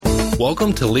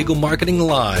Welcome to Legal Marketing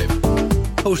Live,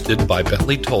 hosted by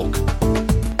Bentley Tolk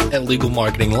at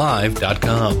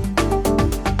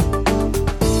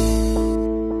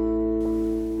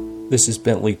LegalMarketingLive.com. This is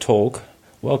Bentley Tolk.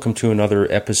 Welcome to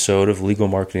another episode of Legal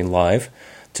Marketing Live.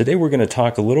 Today we're going to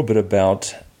talk a little bit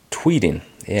about tweeting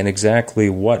and exactly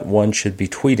what one should be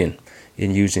tweeting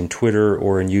in using Twitter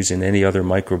or in using any other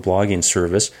microblogging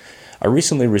service. I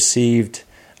recently received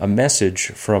a message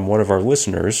from one of our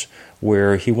listeners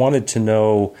where he wanted to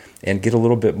know and get a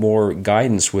little bit more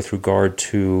guidance with regard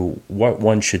to what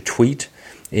one should tweet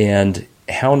and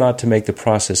how not to make the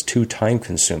process too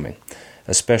time-consuming,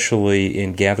 especially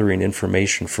in gathering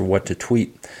information for what to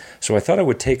tweet. So I thought I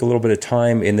would take a little bit of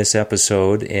time in this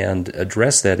episode and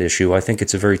address that issue. I think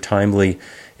it's a very timely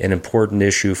and important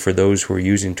issue for those who are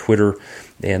using Twitter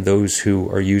and those who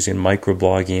are using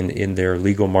microblogging in their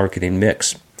legal marketing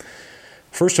mix.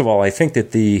 First of all, I think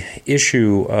that the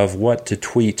issue of what to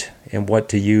tweet and what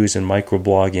to use in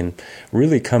microblogging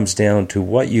really comes down to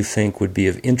what you think would be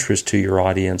of interest to your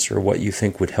audience or what you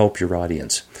think would help your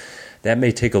audience. That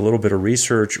may take a little bit of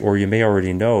research, or you may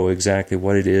already know exactly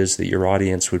what it is that your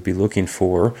audience would be looking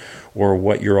for or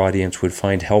what your audience would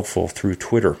find helpful through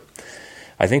Twitter.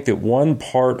 I think that one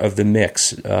part of the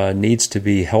mix needs to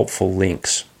be helpful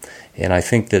links. And I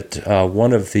think that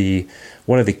one of the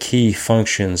key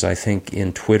functions, I think,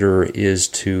 in Twitter is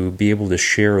to be able to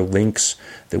share links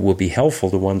that will be helpful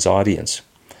to one's audience.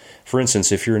 For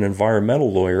instance, if you're an environmental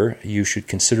lawyer, you should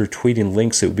consider tweeting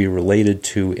links that would be related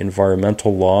to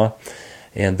environmental law,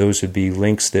 and those would be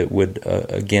links that would,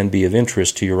 again, be of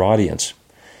interest to your audience.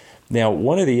 Now,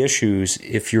 one of the issues,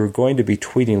 if you're going to be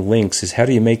tweeting links, is how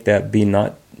do you make that be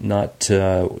not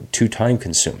too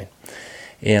time-consuming?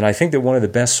 And I think that one of the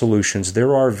best solutions,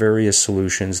 there are various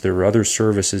solutions, there are other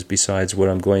services besides what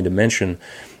I'm going to mention,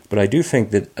 but I do think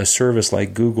that a service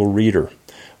like Google Reader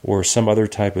or some other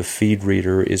type of feed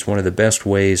reader is one of the best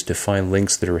ways to find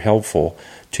links that are helpful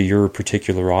to your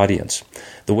particular audience.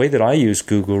 The way that I use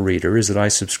Google Reader is that I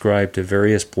subscribe to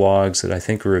various blogs that I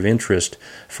think are of interest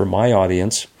for my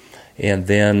audience, and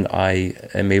then I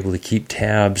am able to keep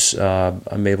tabs.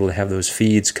 I'm able to have those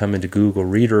feeds come into Google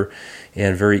Reader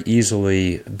and very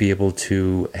easily be able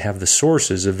to have the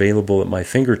sources available at my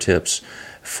fingertips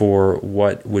for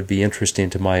what would be interesting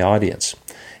to my audience.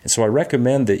 And so I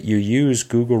recommend that you use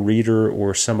Google Reader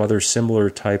or some other similar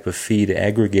type of feed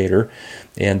aggregator,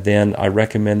 and then I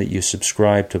recommend that you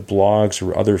subscribe to blogs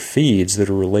or other feeds that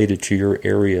are related to your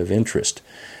area of interest.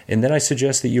 And then I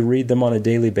suggest that you read them on a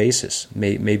daily basis.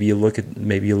 Maybe you look at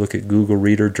Google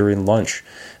Reader during lunch.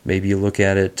 Maybe you look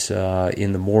at it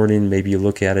in the morning. Maybe you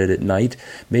look at it at night.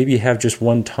 Maybe you have just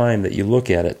one time that you look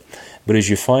at it. But as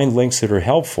you find links that are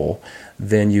helpful,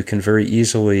 then you can very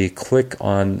easily click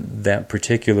on that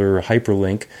particular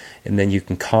hyperlink, and then you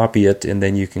can copy it, and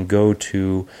then you can go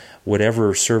to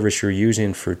whatever service you're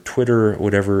using for Twitter,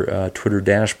 whatever Twitter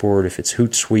dashboard, if it's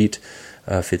Hootsuite,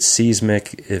 if it's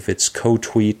Seismic, if it's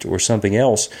CoTweet or something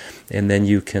else, and then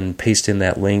you can paste in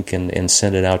that link and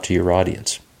send it out to your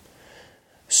audience.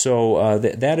 So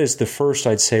that is the first,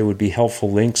 I'd say, would be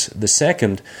helpful links. The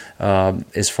second,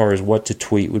 as far as what to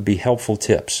tweet, would be helpful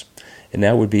tips. And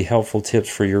that would be helpful tips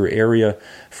for your area.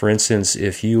 For instance,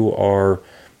 if your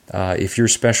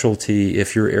specialty,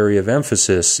 if your area of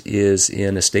emphasis is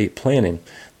in estate planning,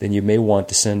 then you may want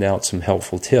to send out some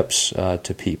helpful tips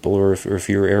to people, or if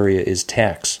your area is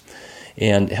tax.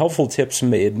 And helpful tips,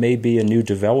 it may be a new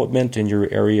development in your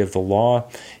area of the law.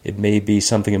 It may be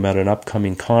something about an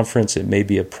upcoming conference. It may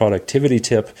be a productivity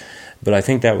tip. But I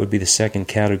think that would be the second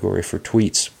category for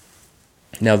tweets.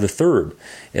 Now the third,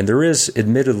 and there is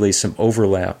admittedly some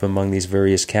overlap among these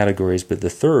various categories, but the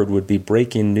third would be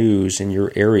breaking news in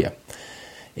your area.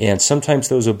 And sometimes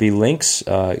those will be links.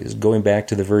 Going back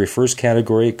to the very first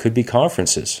category, it could be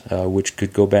conferences, which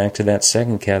could go back to that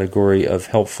second category of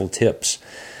helpful tips.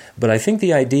 But I think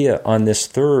the idea on this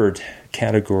third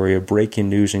category of breaking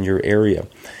news in your area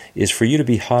is for you to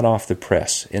be hot off the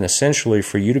press, and essentially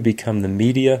for you to become the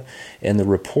media and the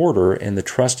reporter and the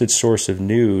trusted source of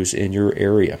news in your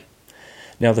area.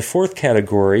 Now, the fourth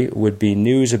category would be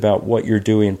news about what you're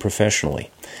doing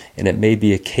professionally. And it may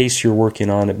be a case you're working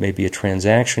on, it may be a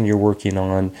transaction you're working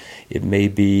on, it may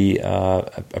be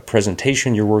a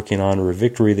presentation you're working on or a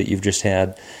victory that you've just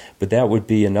had, but that would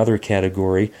be another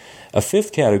category. A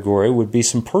fifth category would be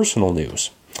some personal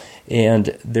news.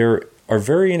 And there are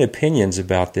varying opinions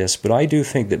about this, but I do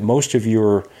think that most of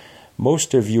your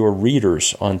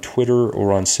readers on Twitter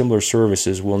or on similar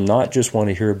services will not just want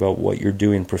to hear about what you're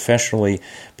doing professionally,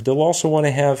 but they'll also want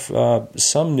to have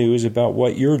some news about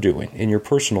what you're doing in your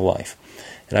personal life.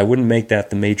 And I wouldn't make that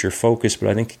the major focus, but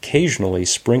I think occasionally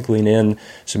sprinkling in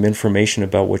some information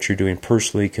about what you're doing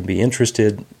personally can be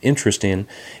interesting.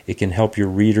 It can help your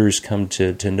readers come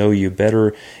to know you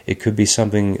better. It could be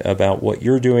something about what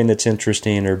you're doing that's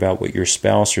interesting, or about what your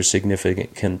spouse or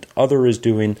significant other is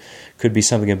doing. It could be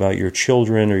something about your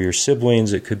children or your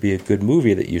siblings. It could be a good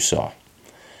movie that you saw.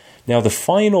 Now, the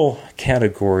final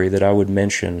category that I would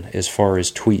mention as far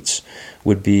as tweets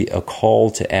would be a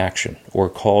call to action or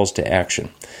calls to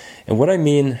action. And what I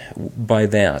mean by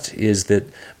that is that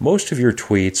most of your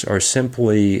tweets are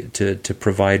simply to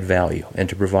provide value and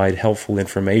to provide helpful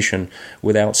information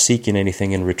without seeking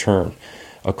anything in return.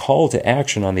 A call to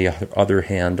action, on the other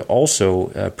hand,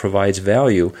 also provides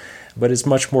value, but it's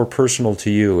much more personal to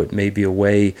you. It may be a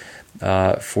way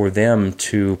for them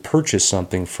to purchase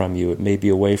something from you. It may be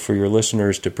a way for your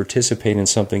listeners to participate in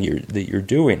something that you're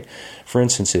doing. For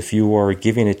instance, if you are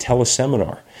giving a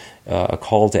teleseminar, a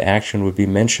call to action would be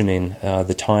mentioning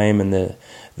the time and the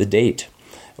date.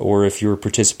 Or if you're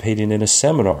participating in a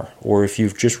seminar, or if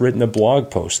you've just written a blog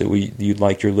post that you'd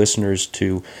like your readers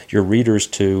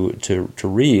to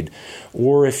read,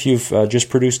 or if you've just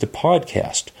produced a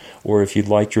podcast, or if you'd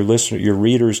like your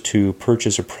readers to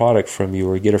purchase a product from you,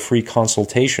 or get a free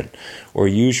consultation, or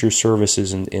use your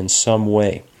services in some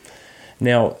way.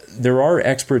 Now, there are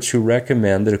experts who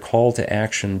recommend that a call to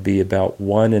action be about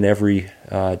 1 in every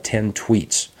 10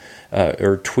 tweets.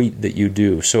 Or tweet that you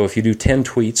do. So if you do 10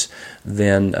 tweets,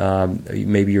 then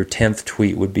maybe your 10th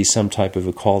tweet would be some type of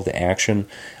a call to action.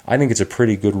 I think it's a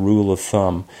pretty good rule of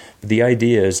thumb. The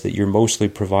idea is that you're mostly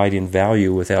providing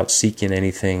value without seeking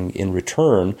anything in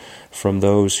return from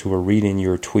those who are reading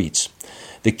your tweets.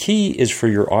 The key is for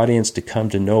your audience to come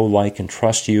to know, like, and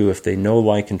trust you. If they know,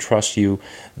 like, and trust you,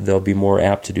 they'll be more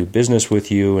apt to do business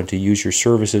with you and to use your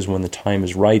services when the time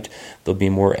is right. They'll be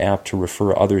more apt to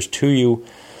refer others to you.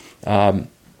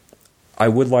 I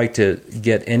would like to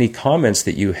get any comments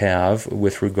that you have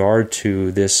with regard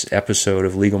to this episode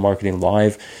of Legal Marketing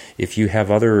Live. If you have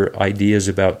other ideas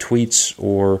about tweets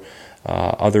or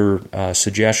other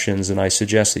suggestions, and I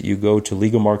suggest that you go to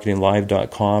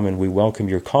legalmarketinglive.com, and we welcome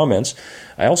your comments.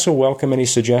 I also welcome any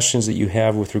suggestions that you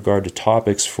have with regard to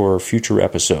topics for future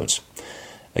episodes.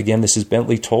 Again, this is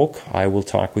Bentley Tolk. I will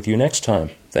talk with you next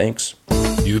time. Thanks.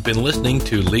 You've been listening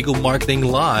to Legal Marketing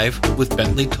Live with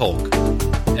Bentley Tolk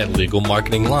at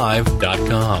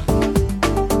legalmarketinglive.com.